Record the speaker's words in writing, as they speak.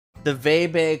The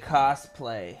Veibae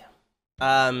cosplay.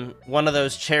 One of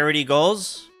those charity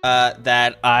goals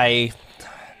that I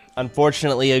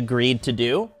unfortunately agreed to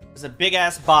do. It's a big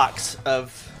ass box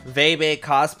of Veibae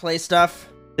cosplay stuff.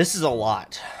 This is a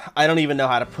lot. I don't even know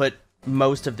how to put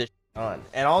most of this on.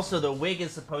 And also the wig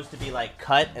is supposed to be like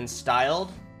cut and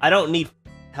styled. I don't need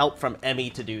help from Emmy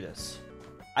to do this.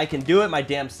 I can do it my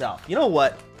damn self. You know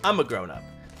what? I'm a grown up.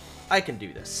 I can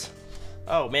do this.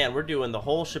 Oh man, we're doing the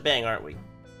whole shebang, aren't we?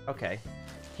 Okay.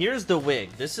 Here's the wig.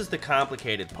 This is the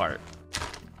complicated part.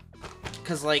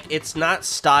 Cause like, it's not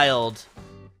styled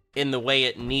in the way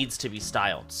it needs to be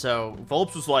styled. So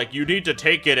Volps was like, you need to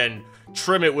take it and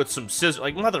trim it with some scissors.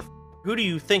 Like, mother, who do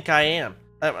you think I am?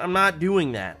 I'm not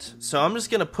doing that. So I'm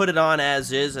just gonna put it on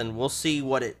as is and we'll see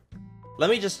what it... Let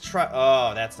me just try...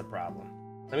 Oh, that's the problem.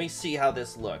 Let me see how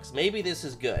this looks. Maybe this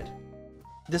is good.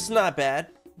 This is not bad.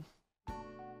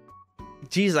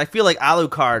 Jesus, I feel like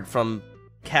Alucard from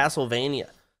Castlevania.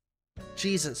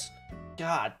 Jesus.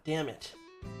 God damn it.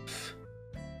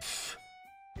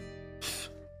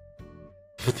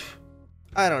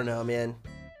 I don't know, man.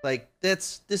 Like,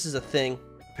 this is a thing.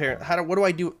 Apparently, what do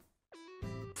I do?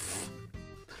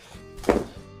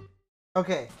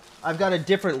 Okay, I've got a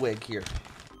different wig here.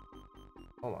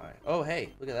 Oh my. Oh, hey,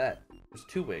 look at that. There's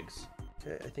two wigs.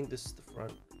 Okay, I think this is the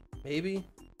front. Maybe?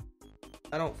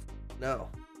 I don't know.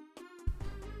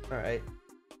 Alright.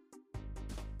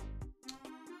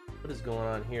 What is going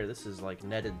on here? This is like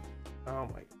netted. Oh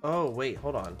my. Oh, wait,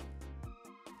 hold on.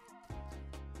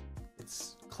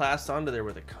 It's clasped onto there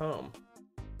with a comb.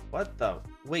 What the?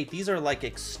 Wait, these are like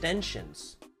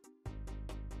extensions.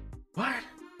 What?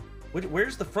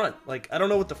 Where's the front? Like, I don't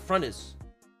know what the front is.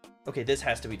 Okay, this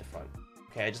has to be the front.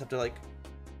 Okay, I just have to like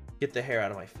get the hair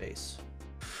out of my face.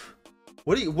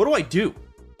 What do I do?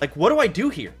 Like, what do I do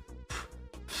here?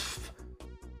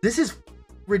 This is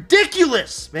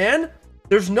ridiculous, man.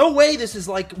 There's no way this is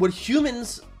like what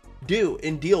humans do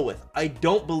and deal with. I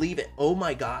don't believe it. Oh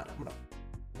my God, I'm gonna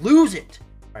lose it.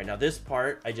 All right, now this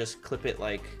part, I just clip it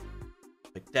like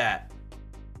that,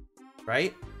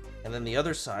 right? And then the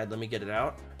other side, let me get it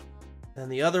out. And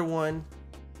the other one,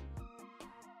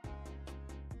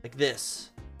 like this,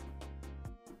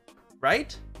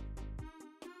 right?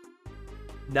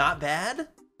 Not bad,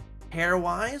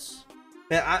 hair-wise.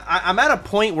 I'm at a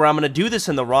point where I'm gonna do this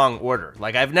in the wrong order.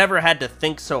 Like, I've never had to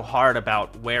think so hard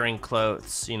about wearing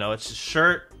clothes. You know, it's just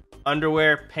shirt,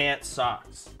 underwear, pants,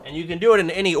 socks. And you can do it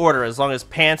in any order as long as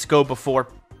pants go before,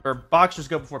 or boxers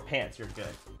go before pants, you're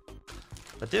good.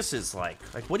 But this is like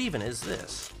what even is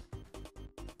this?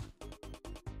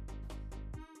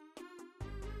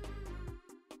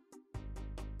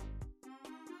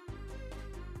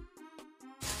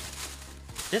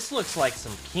 This looks like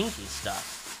some kinky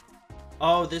stuff.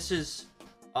 Oh, this is...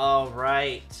 Oh,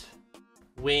 right.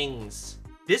 Wings.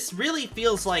 This really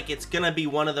feels like it's gonna be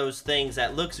one of those things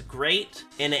that looks great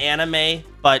in anime,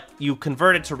 but you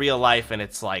convert it to real life and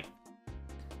it's like...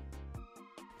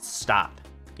 Stop,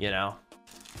 you know?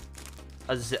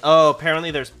 Oh,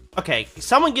 apparently there's... Okay,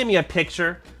 someone give me a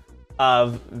picture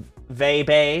of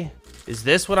Veibae. Is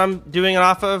this what I'm doing it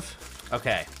off of?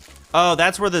 Okay. Oh,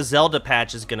 that's where the Zelda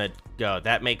patch is gonna go.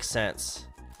 That makes sense.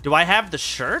 Do I have the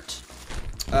shirt?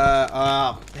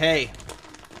 Hey.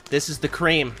 This is the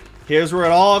cream. Here's where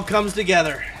it all comes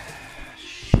together.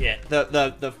 Shit.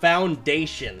 The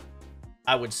foundation,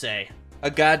 I would say. A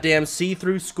goddamn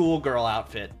see-through schoolgirl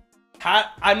outfit.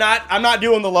 I'm not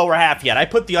doing the lower half yet. I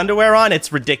put the underwear on.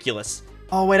 It's ridiculous.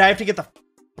 Oh, wait. I have to get the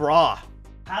bra.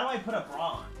 How do I put a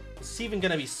bra on? Is this even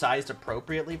gonna be sized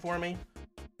appropriately for me?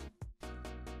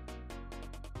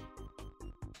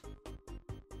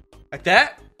 Like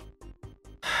that?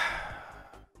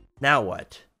 Now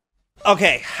what?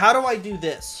 Okay, how do I do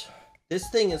this? This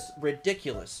thing is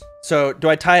ridiculous. So, do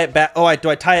I tie it back? Oh, do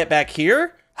I tie it back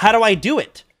here? How do I do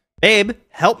it? Babe,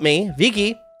 help me.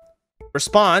 Vicky,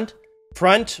 respond.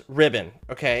 Front ribbon.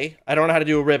 Okay, I don't know how to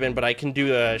do a ribbon, but I can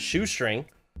do a shoestring.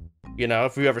 You know,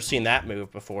 if you've ever seen that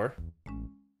move before.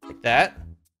 Like that.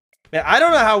 Man, I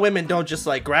don't know how women don't just,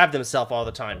 like, grab themselves all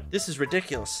the time. This is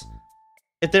ridiculous.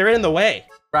 If they're in the way.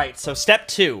 Right, so step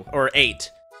 2, or 8,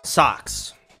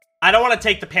 socks. I don't want to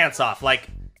take the pants off. Like,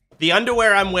 the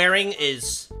underwear I'm wearing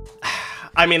is...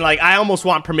 I mean, like, I almost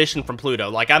want permission from Pluto.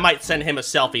 Like, I might send him a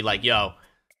selfie, like, yo.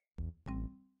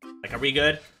 Like, are we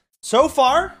good? So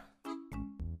far,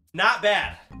 not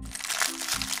bad.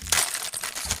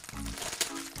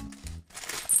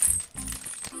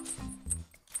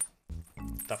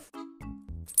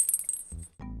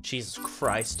 Jesus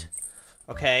Christ.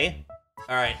 Okay.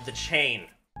 Alright, the chain.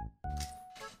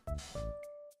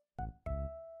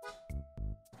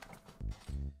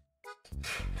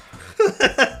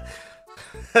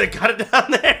 Got it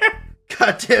down there.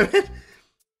 God damn it.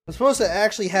 I'm supposed to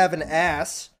actually have an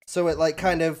ass, so it like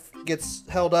kind of gets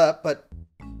held up, but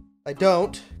I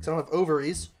don't, because I don't have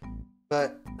ovaries.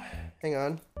 But, hang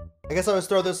on. I guess I'll just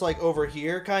throw this like over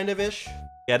here, kind of ish.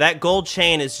 Yeah, that gold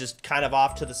chain is just kind of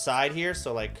off to the side here,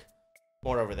 so like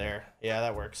more over there. Yeah,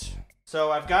 that works.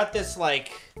 So I've got this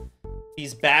like,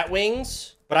 these bat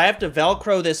wings, but I have to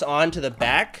Velcro this onto the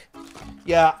back.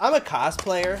 Yeah, I'm a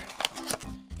cosplayer.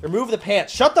 Remove the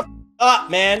pants. Shut the up,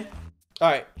 man. All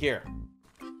right, here.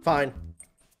 Fine.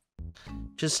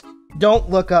 Just don't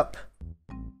look up.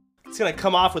 It's gonna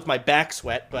come off with my back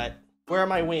sweat, but where are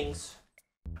my wings?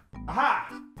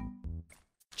 Aha!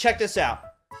 Check this out.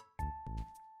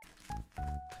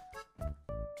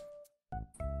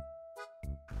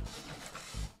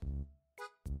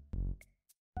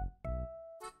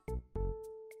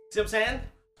 See what I'm saying?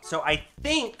 So I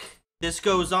think this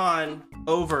goes on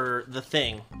over the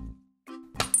thing.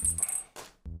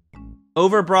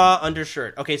 Over bra,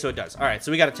 undershirt. Okay, so it does. All right,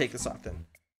 so we got to take this off then.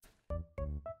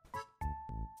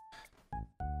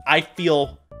 I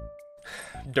feel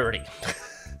dirty.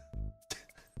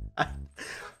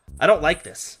 I don't like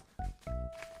this.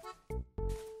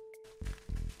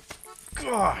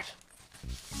 God.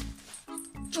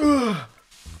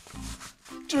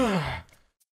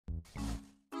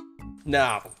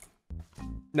 No.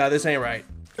 No, this ain't right.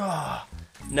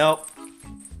 Nope.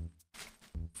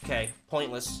 Okay,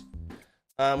 pointless.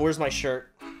 Where's my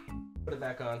shirt? Put it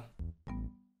back on.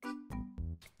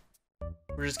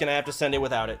 We're just gonna have to send it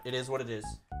without it. It is what it is.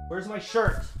 Where's my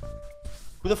shirt?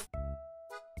 Who the f—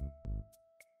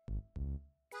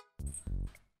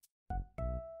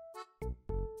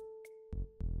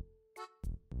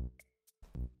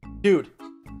 Dude.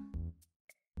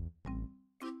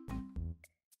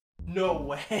 No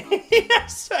way.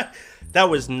 Yes. That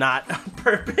was not on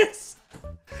purpose.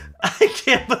 I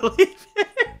can't believe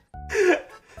it.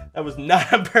 That was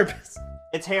not on purpose.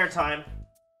 It's hair time.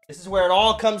 This is where it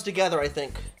all comes together, I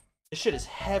think. This shit is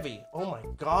heavy. Oh my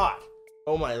god.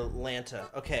 Oh my Lanta.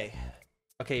 Okay.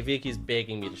 Okay, Vicky's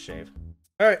begging me to shave.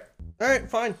 Alright. Alright,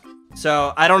 fine.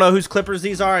 So, I don't know whose clippers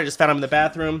these are. I just found them in the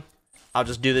bathroom. I'll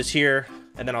just do this here,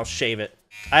 and then I'll shave it.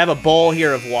 I have a bowl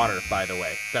here of water, by the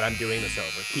way, that I'm doing this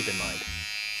over. Keep in mind.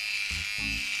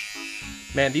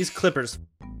 Man, these clippers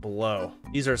blow.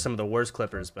 These are some of the worst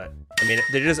clippers, but I mean,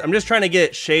 I'm just trying to get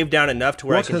it shaved down enough to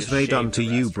where I can just shave. What has they done to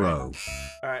you, bro?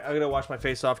 All right, I'm gonna wash my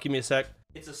face off. Give me a sec.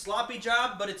 It's a sloppy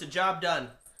job, but it's a job done.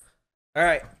 All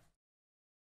right.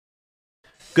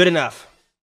 Good enough.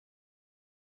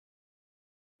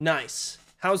 Nice.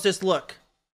 How's this look?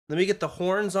 Let me get the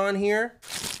horns on here.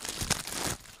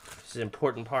 This is an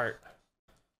important part.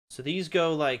 So these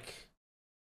go like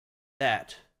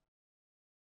that.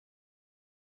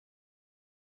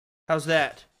 How's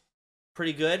that?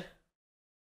 Pretty good?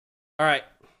 All right.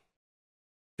 I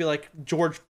feel like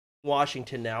George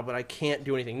Washington now, but I can't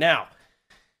do anything. Now,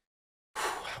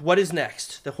 what is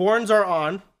next? The horns are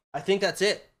on. I think that's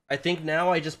it. I think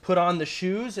now I just put on the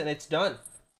shoes and it's done.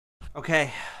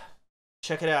 Okay.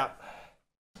 Check it out.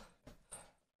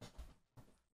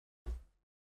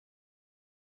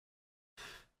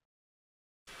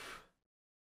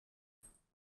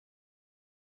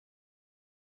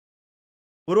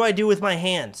 What do I do with my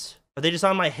hands? Are they just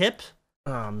on my hip?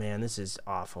 Oh man, this is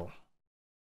awful.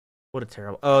 What a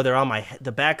terrible— oh, they're on my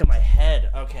the back of my head.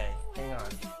 Okay, hang on.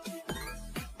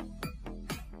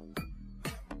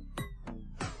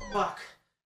 Fuck.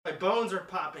 My bones are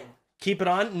popping. Keep it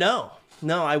on? No.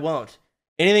 No, I won't.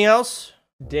 Anything else?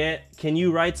 Can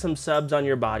you write some subs on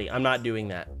your body? I'm not doing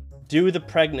that. Do the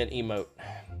pregnant emote.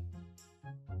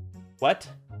 What?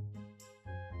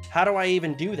 How do I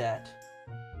even do that?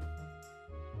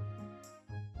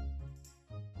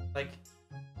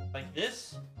 Like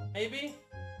this, maybe?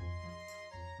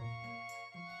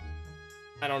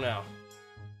 I don't know.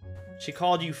 She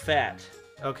called you fat.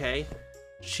 Okay.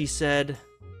 She said,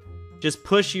 just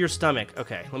push your stomach.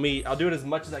 Okay, I'll do it as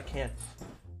much as I can.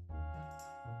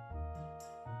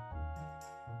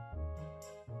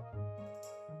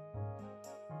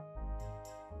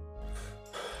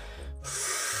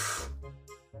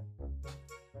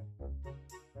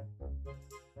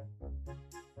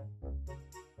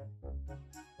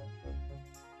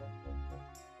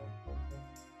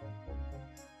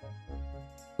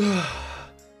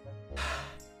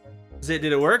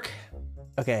 Did it work?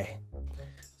 Okay.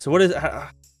 So what is—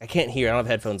 I can't hear. I don't have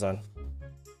headphones on.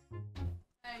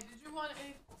 Hey, did you want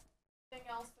anything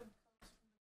else to—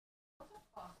 what the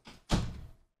fuck?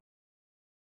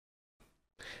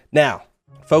 Now,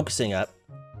 focusing up.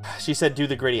 She said do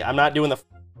the gritty. I'm not doing the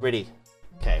gritty.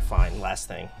 Okay, fine. Last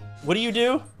thing. What do you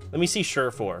do? Let me see sure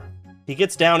for. He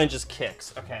gets down and just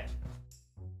kicks. Okay.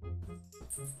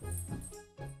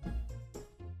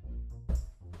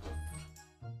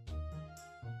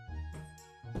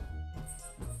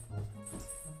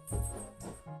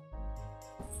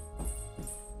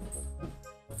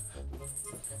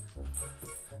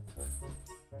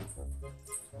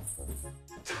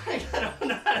 I don't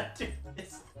know how to do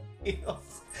this.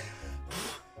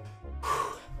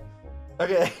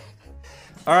 Okay.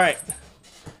 All right.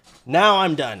 Now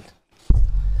I'm done.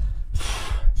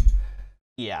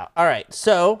 Yeah. All right.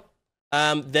 So,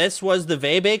 this was the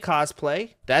Veibae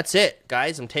cosplay. That's it,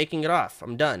 guys. I'm taking it off.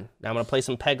 I'm done. Now I'm gonna play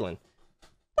some Peglin.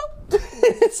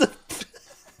 It's a